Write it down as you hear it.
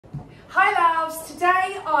Hi loves,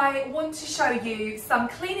 today I want to show you some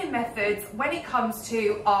cleaning methods when it comes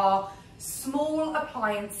to our small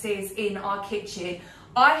appliances in our kitchen.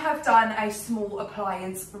 I have done a small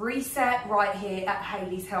appliance reset right here at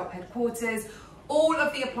Hayley's Help Headquarters. All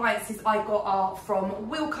of the appliances I got are from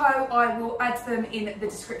Wilko. I will add them in the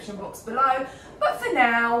description box below. But for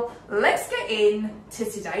now, let's get in to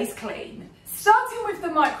today's clean. Starting with the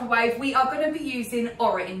microwave, we are going to be using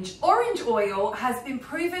orange. Orange oil has been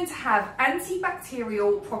proven to have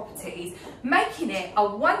antibacterial properties, making it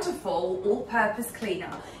a wonderful all-purpose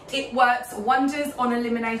cleaner. It works wonders on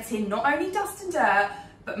eliminating not only dust and dirt,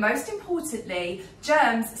 but most importantly,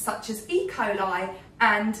 germs such as E. coli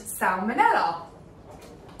and salmonella.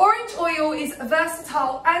 Orange oil is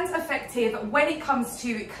versatile and effective when it comes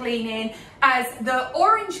to cleaning, as the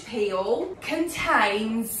orange peel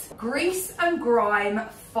contains grease and grime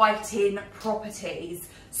fighting properties.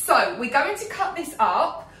 So we're going to cut this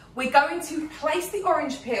up. We're going to place the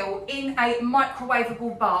orange peel in a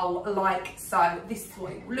microwavable bowl like so. This is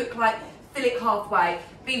what it will look like. Fill it halfway.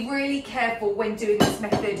 Be really careful when doing this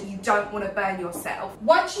method, you don't want to burn yourself.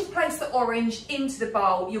 Once you've placed the orange into the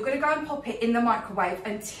bowl, you're going to go and pop it in the microwave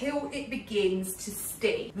until it begins to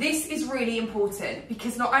steam. This is really important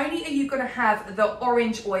because not only are you going to have the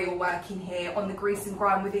orange oil working here on the grease and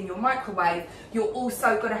grime within your microwave, you're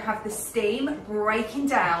also going to have the steam breaking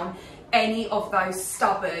down any of those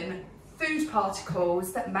stubborn food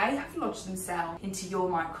particles that may have lodged themselves into your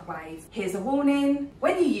microwave. Here's a warning: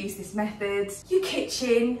 when you use this method, your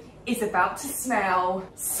kitchen is about to smell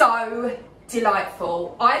so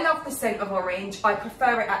delightful. I love the scent of orange. I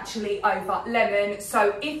prefer it actually over lemon.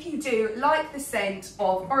 So if you do like the scent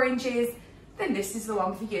of oranges, then this is the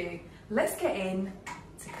one for you. Let's get in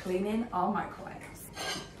to cleaning our microwaves.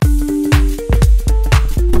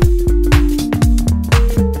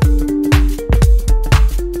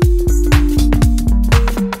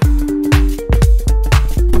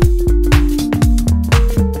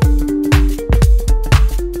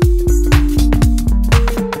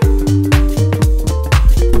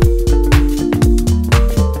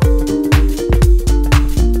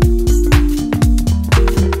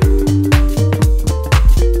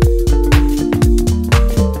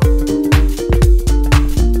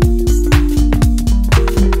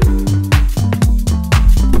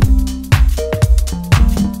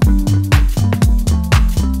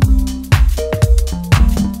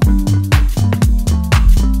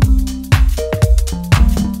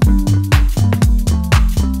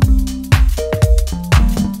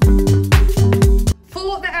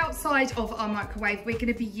 Of our microwave, we're going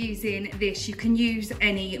to be using this. You can use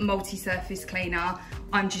any multi-surface cleaner.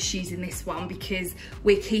 I'm just using this one because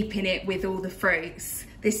we're keeping it with all the fruits.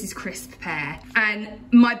 This is crisp pear. And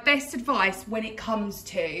my best advice when it comes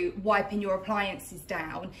to wiping your appliances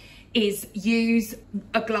down is use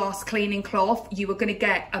a glass cleaning cloth. You are going to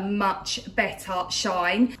get a much better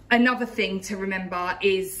shine. Another thing to remember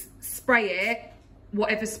is spray it,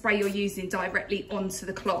 whatever spray you're using, directly onto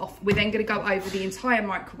the cloth. We're then going to go over the entire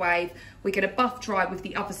microwave. We're going to buff dry with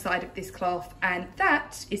the other side of this cloth, and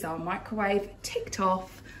that is our microwave ticked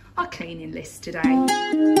off our cleaning list today.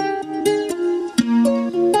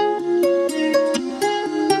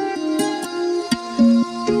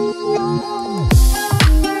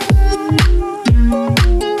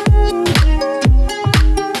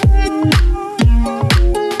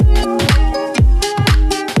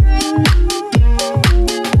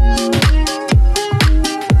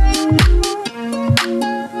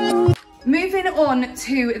 On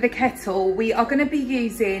to the kettle, we are going to be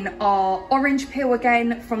using our orange peel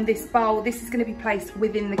again from this bowl. This is going to be placed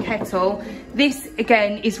within the kettle. This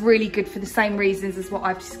again is really good for the same reasons as what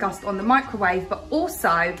I've discussed on the microwave, but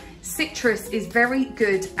also citrus is very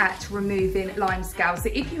good at removing lime scales. So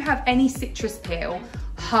if you have any citrus peel,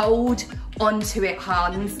 hold onto it,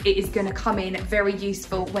 Hans. It is going to come in very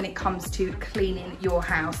useful when it comes to cleaning your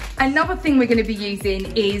house. Another thing we're going to be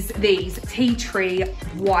using is these tea tree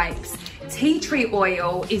wipes. Tea tree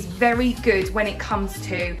oil is very good when it comes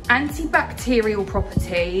to antibacterial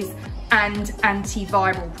properties and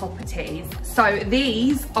antiviral properties. So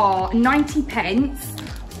these are 90 pence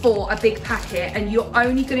for a big packet, and you're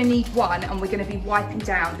only going to need one, and we're going to be wiping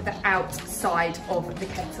down the outside of the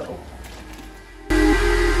kettle.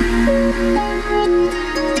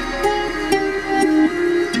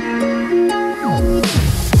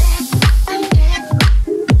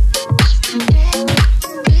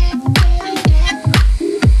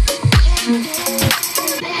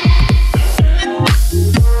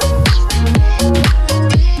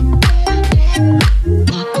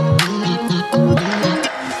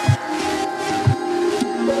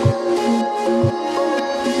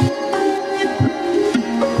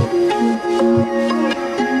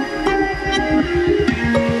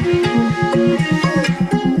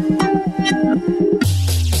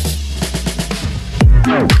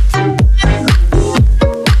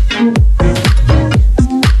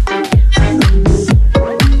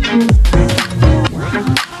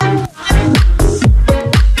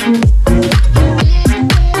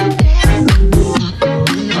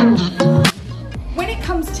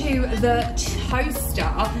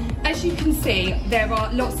 toaster, as you can see, there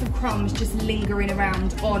are lots of crumbs just lingering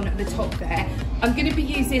around on the top there. I'm going to be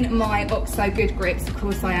using my Oxo Good Grips, of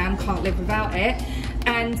course I am, can't live without it.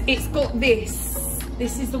 And it's got this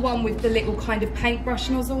is the one with the little kind of paintbrush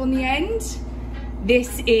nozzle on the end.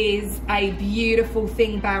 This is a beautiful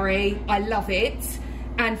thing, Barry. I love it.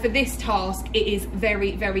 And for this task, it is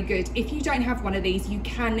very, very good. If you don't have one of these, you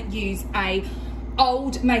can use a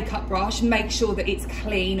old makeup brush. Make sure that it's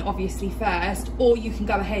clean, obviously, first. Or you can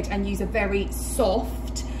go ahead and use a very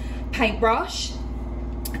soft paintbrush.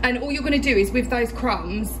 And all you're going to do is, with those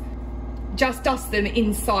crumbs, just dust them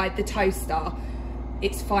inside the toaster.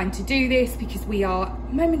 It's fine to do this because we are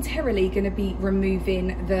momentarily going to be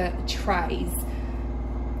removing the trays.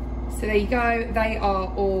 So there you go, they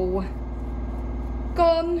are all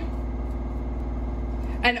gone.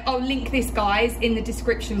 And I'll link this, guys, in the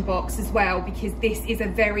description box as well, because this is a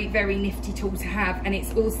very, very nifty tool to have. And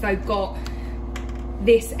it's also got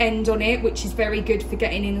this end on it, which is very good for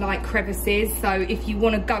getting in like crevices. So if you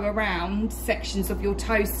want to go around sections of your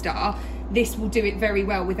toaster, this will do it very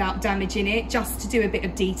well without damaging it, just to do a bit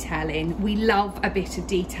of detailing. We love a bit of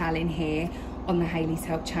detailing here on the Hayley's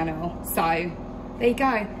Help channel. So there you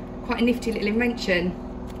go, quite a nifty little invention.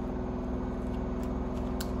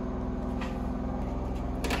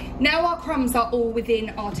 Now our crumbs are all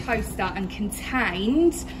within our toaster and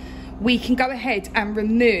contained, we can go ahead and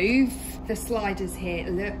remove the sliders here.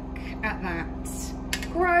 Look at that.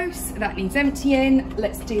 Gross, that needs emptying.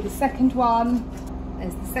 Let's do the second one.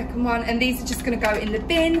 There's the second one, and these are just going to go in the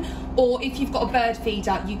bin, or if you've got a bird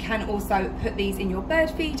feeder, you can also put these in your bird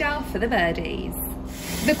feeder for the birdies.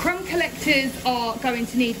 The crumb collectors are going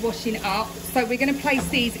to need washing up, so we're going to place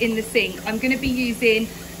these in the sink. I'm going to be using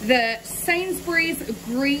the Sainsbury's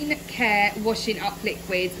Green Care Washing Up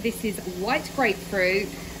Liquid. This is white grapefruit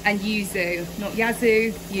and yuzu, not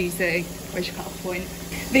yazoo, yuzu. Where's your cut-off point?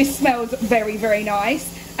 This smells very, very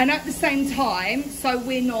nice, and at the same time, so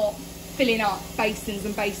we're not filling up basins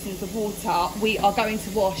and basins of water, we are going to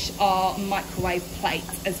wash our microwave plate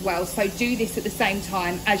as well. So do this at the same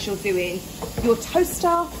time as you're doing your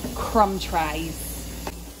toaster crumb trays.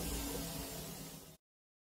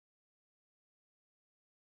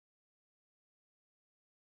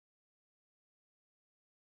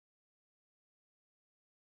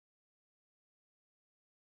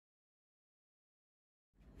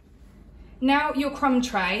 Now your crumb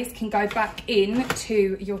trays can go back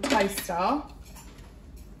into your toaster.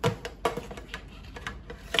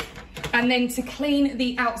 And then to clean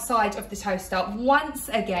the outside of the toaster, once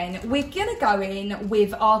again, we're gonna go in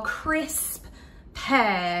with our Crisp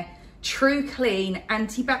Pear True Clean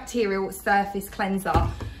Antibacterial Surface Cleanser.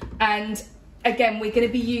 And again, we're gonna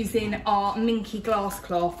be using our minky glass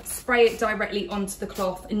cloth. Spray it directly onto the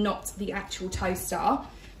cloth and not the actual toaster.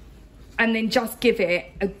 And then just give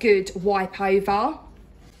it a good wipe over.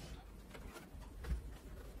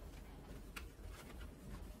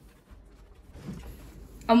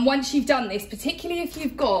 And once you've done this, particularly if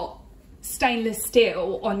you've got stainless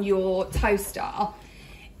steel on your toaster,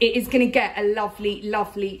 it is going to get a lovely,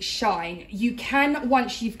 lovely shine. You can,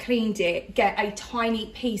 once you've cleaned it, get a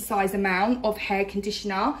tiny pea-size amount of hair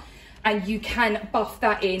conditioner, and you can buff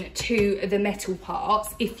that in to the metal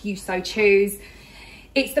parts if you so choose.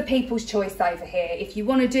 It's the people's choice over here. If you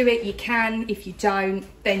want to do it, you can. If you don't,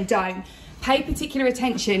 then don't. Pay particular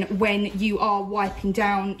attention when you are wiping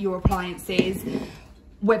down your appliances,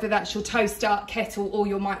 whether that's your toaster, kettle, or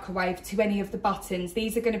your microwave, to any of the buttons.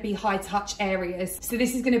 These are going to be high touch areas. So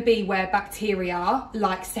this is going to be where bacteria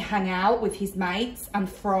likes to hang out with his mates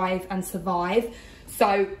and thrive and survive.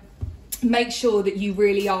 So make sure that you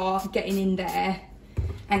really are getting in there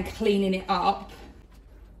and cleaning it up.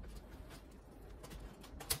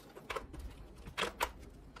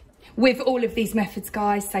 With all of these methods,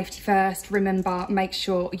 guys, safety first. Remember, make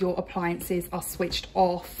sure your appliances are switched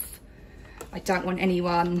off. I don't want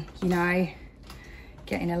anyone, you know,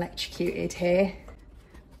 getting electrocuted here.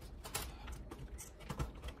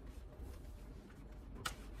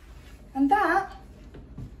 And that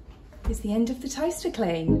is the end of the toaster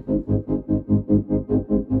clean.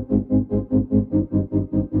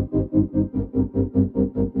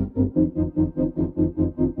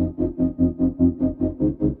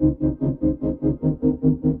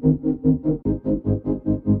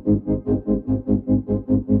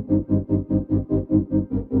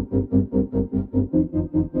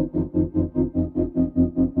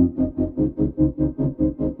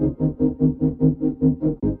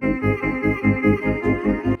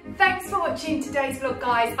 Today's vlog,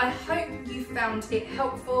 guys. I hope you found it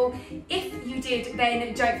helpful. If you you did,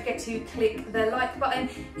 then don't forget to click the like button.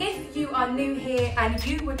 If you are new here and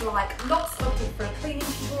you would like lots of different cleaning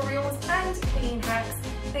tutorials and cleaning hacks,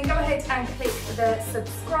 then go ahead and click the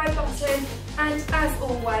subscribe button. And as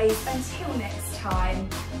always, until next time,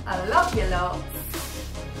 I love you lots.